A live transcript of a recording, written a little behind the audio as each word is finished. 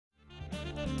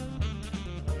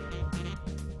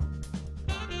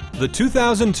The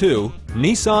 2002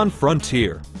 Nissan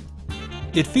Frontier.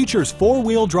 It features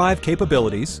four-wheel drive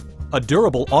capabilities, a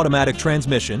durable automatic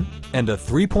transmission, and a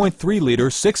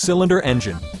 3.3-liter six-cylinder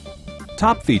engine.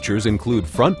 Top features include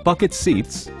front bucket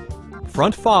seats,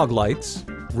 front fog lights,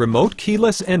 remote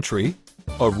keyless entry,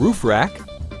 a roof rack,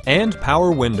 and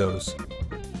power windows.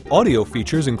 Audio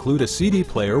features include a CD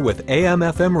player with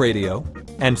AM/FM radio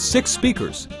and 6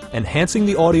 speakers, enhancing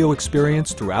the audio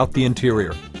experience throughout the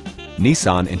interior.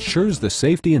 Nissan ensures the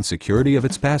safety and security of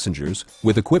its passengers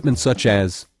with equipment such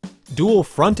as dual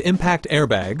front impact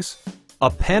airbags, a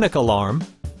panic alarm,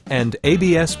 and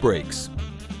ABS brakes.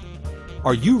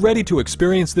 Are you ready to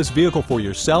experience this vehicle for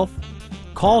yourself?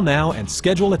 Call now and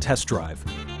schedule a test drive.